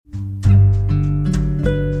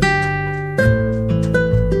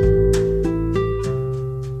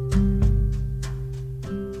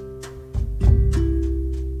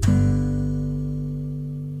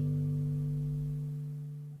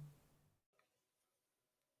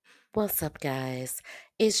What's up, guys?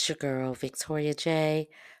 It's your girl, Victoria J.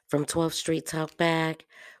 from 12th Street Talk Back,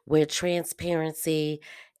 where transparency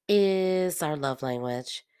is our love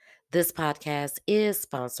language. This podcast is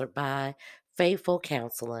sponsored by Faithful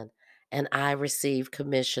Counseling, and I receive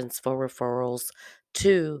commissions for referrals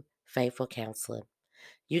to Faithful Counseling.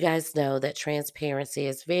 You guys know that transparency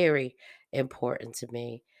is very important to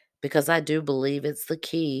me because I do believe it's the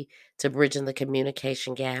key to bridging the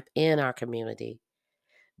communication gap in our community.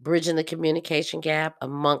 Bridging the communication gap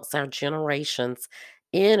amongst our generations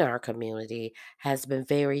in our community has been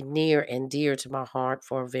very near and dear to my heart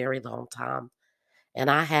for a very long time. And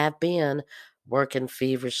I have been working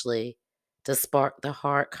feverishly to spark the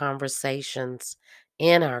heart conversations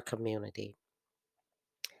in our community.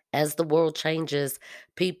 As the world changes,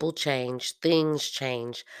 people change, things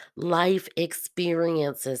change, life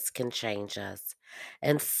experiences can change us.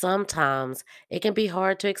 And sometimes it can be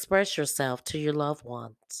hard to express yourself to your loved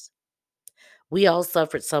ones. We all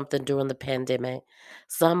suffered something during the pandemic,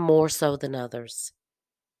 some more so than others.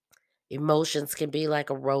 Emotions can be like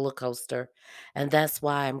a roller coaster, and that's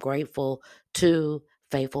why I'm grateful to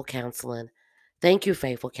Faithful Counseling. Thank you,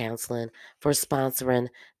 Faithful Counseling, for sponsoring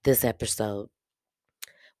this episode.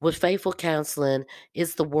 With Faithful Counseling,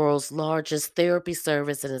 it's the world's largest therapy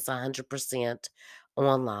service and it's 100%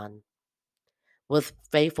 online. With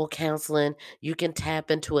Faithful Counseling, you can tap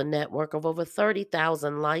into a network of over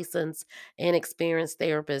 30,000 licensed and experienced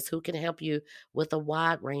therapists who can help you with a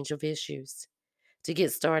wide range of issues. To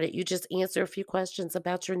get started, you just answer a few questions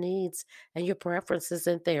about your needs and your preferences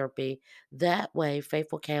in therapy. That way,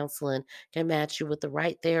 Faithful Counseling can match you with the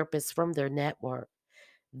right therapist from their network.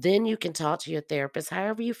 Then you can talk to your therapist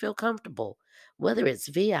however you feel comfortable, whether it's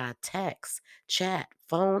via text, chat,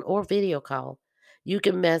 phone, or video call. You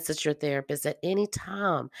can message your therapist at any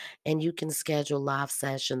time and you can schedule live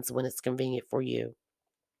sessions when it's convenient for you.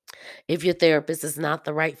 If your therapist is not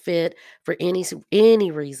the right fit for any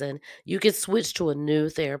reason, you can switch to a new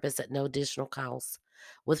therapist at no additional cost.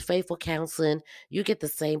 With Faithful Counseling, you get the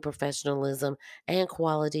same professionalism and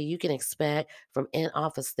quality you can expect from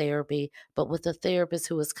in-office therapy, but with a therapist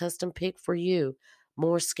who is custom picked for you,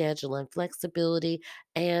 more scheduling flexibility,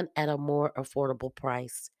 and at a more affordable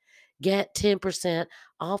price. Get 10%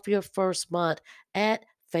 off your first month at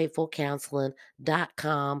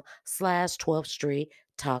faithfulcounseling.com/12th Street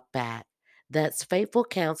Talk Back. That's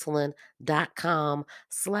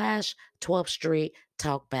faithfulcounseling.com/12th Street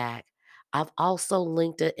Talk Back. I've also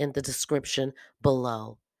linked it in the description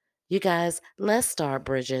below. You guys, let's start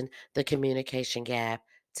bridging the communication gap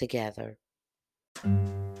together.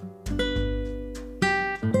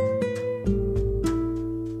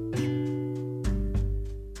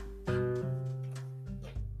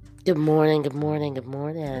 Good morning, good morning, good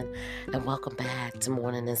morning, and welcome back to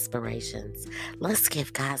Morning Inspirations. Let's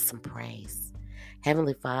give God some praise.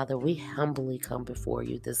 Heavenly Father, we humbly come before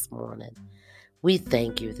you this morning. We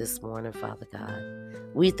thank you this morning, Father God.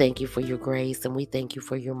 We thank you for your grace and we thank you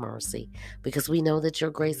for your mercy because we know that your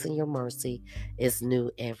grace and your mercy is new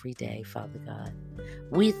every day, Father God.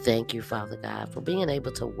 We thank you, Father God, for being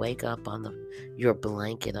able to wake up on your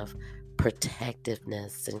blanket of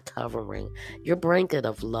protectiveness and covering, your blanket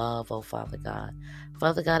of love, oh Father God.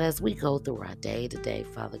 Father God, as we go through our day to day,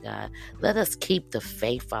 Father God, let us keep the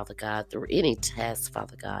faith, Father God, through any test,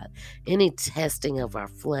 Father God, any testing of our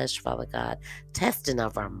flesh, Father God, testing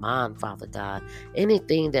of our mind, Father God,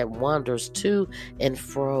 anything that wanders to and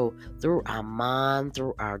fro through our mind,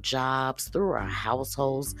 through our jobs, through our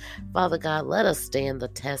households. Father God, let us stand the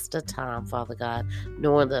test of time, Father God,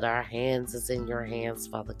 knowing that our hands is in your hands,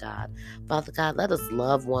 Father God. Father God, let us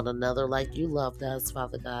love one another like you loved us,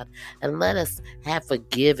 Father God, and let us have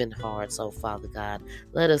forgiving hearts, oh Father God.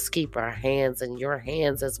 Let us keep our hands in your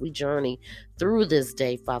hands as we journey through this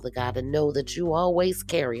day, Father God, and know that you always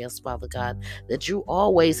carry us, Father God, that you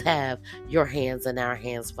always have your hands in our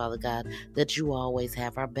hands, Father God, that you always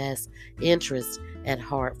have our best interests at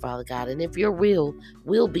heart, Father God. And if your will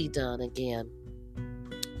be done again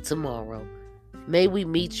tomorrow. May we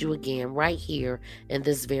meet you again right here in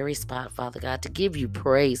this very spot, Father God, to give you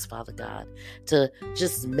praise, Father God, to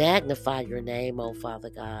just magnify your name, oh Father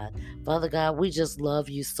God. Father God, we just love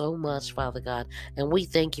you so much, Father God, and we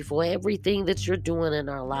thank you for everything that you're doing in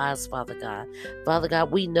our lives, Father God. Father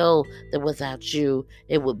God, we know that without you,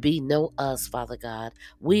 it would be no us, Father God.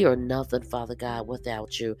 We are nothing, Father God,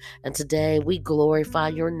 without you. And today we glorify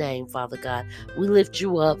your name, Father God. We lift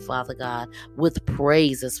you up, Father God, with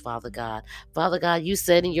praises, Father God. Father God, you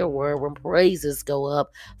said in your word, when praises go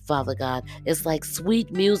up, Father God, it's like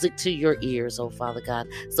sweet music to your ears, oh Father God.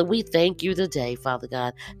 So we thank you today, Father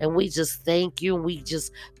God, and we just thank you and we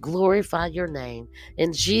just glorify your name.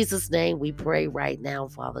 In Jesus' name, we pray right now,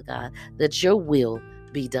 Father God, that your will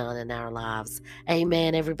be done in our lives.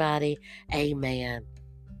 Amen, everybody. Amen.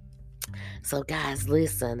 So, guys,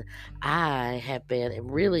 listen, I have been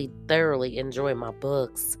really thoroughly enjoying my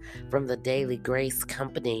books from the Daily Grace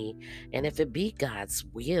Company. And if it be God's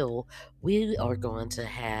will, we are going to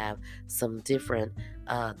have some different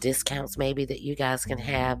discounts maybe that you guys can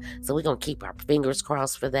have. So, we're going to keep our fingers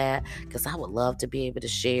crossed for that because I would love to be able to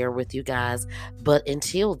share with you guys. But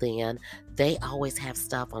until then, they always have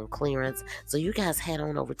stuff on clearance. So, you guys head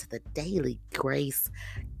on over to the Daily Grace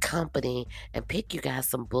Company and pick you guys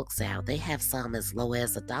some books out. They have some as low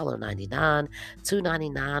as $1.99,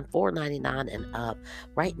 $2.99, $4.99 and up.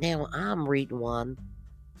 Right now I'm reading one,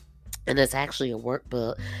 and it's actually a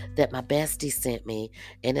workbook that my bestie sent me,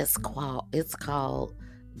 and it's called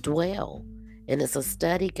Dwell. And it's a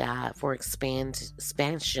study guide for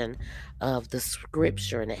expansion of the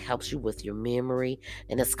scripture, and it helps you with your memory.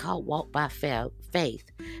 And it's called Walk by Faith,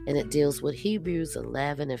 and it deals with Hebrews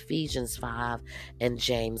 11, Ephesians 5, and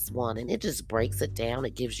James 1. And it just breaks it down.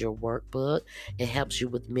 It gives you a workbook. It helps you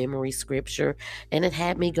with memory scripture. And it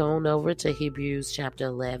had me going over to Hebrews chapter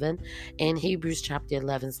 11. And Hebrews chapter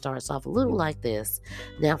 11 starts off a little like this.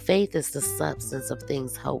 Now, faith is the substance of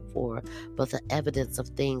things hoped for, but the evidence of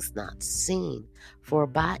things not seen. For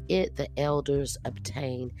by it the elders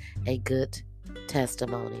obtained a good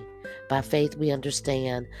testimony. By faith we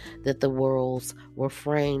understand that the worlds were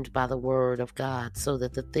framed by the word of God, so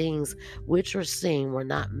that the things which are seen were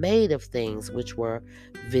not made of things which were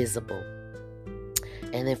visible.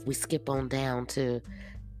 And if we skip on down to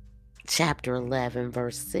chapter 11,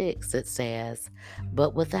 verse 6, it says,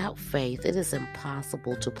 but without faith it is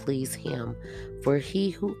impossible to please him, for he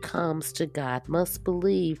who comes to God must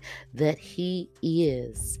believe that he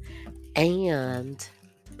is, and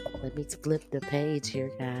let me flip the page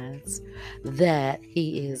here, guys, that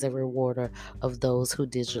he is a rewarder of those who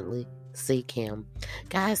diligently seek him.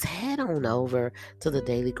 Guys, head on over to the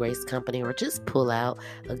Daily Grace Company, or just pull out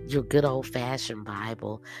your good old-fashioned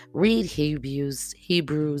Bible. Read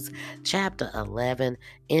Hebrews chapter 11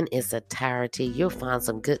 in its entirety. You'll find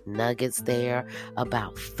some good nuggets there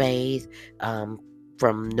about faith,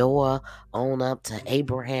 from Noah on up to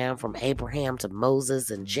Abraham, from Abraham to Moses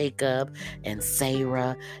and Jacob and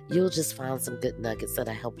Sarah. You'll just find some good nuggets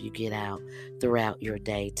that'll help you get out throughout your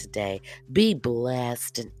day today. Be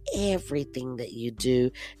blessed in everything that you do,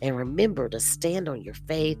 and remember to stand on your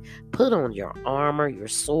faith. Put on your armor, your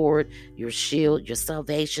sword, your shield, your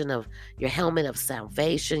your helmet of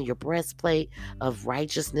salvation, your breastplate of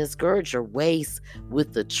righteousness. Gird your waist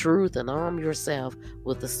with the truth, and arm yourself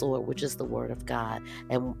with the sword, which is the word of God.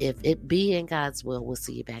 And if it be in God's will, we'll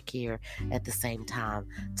see you back here at the same time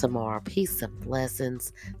tomorrow. Peace and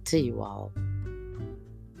blessings to you all.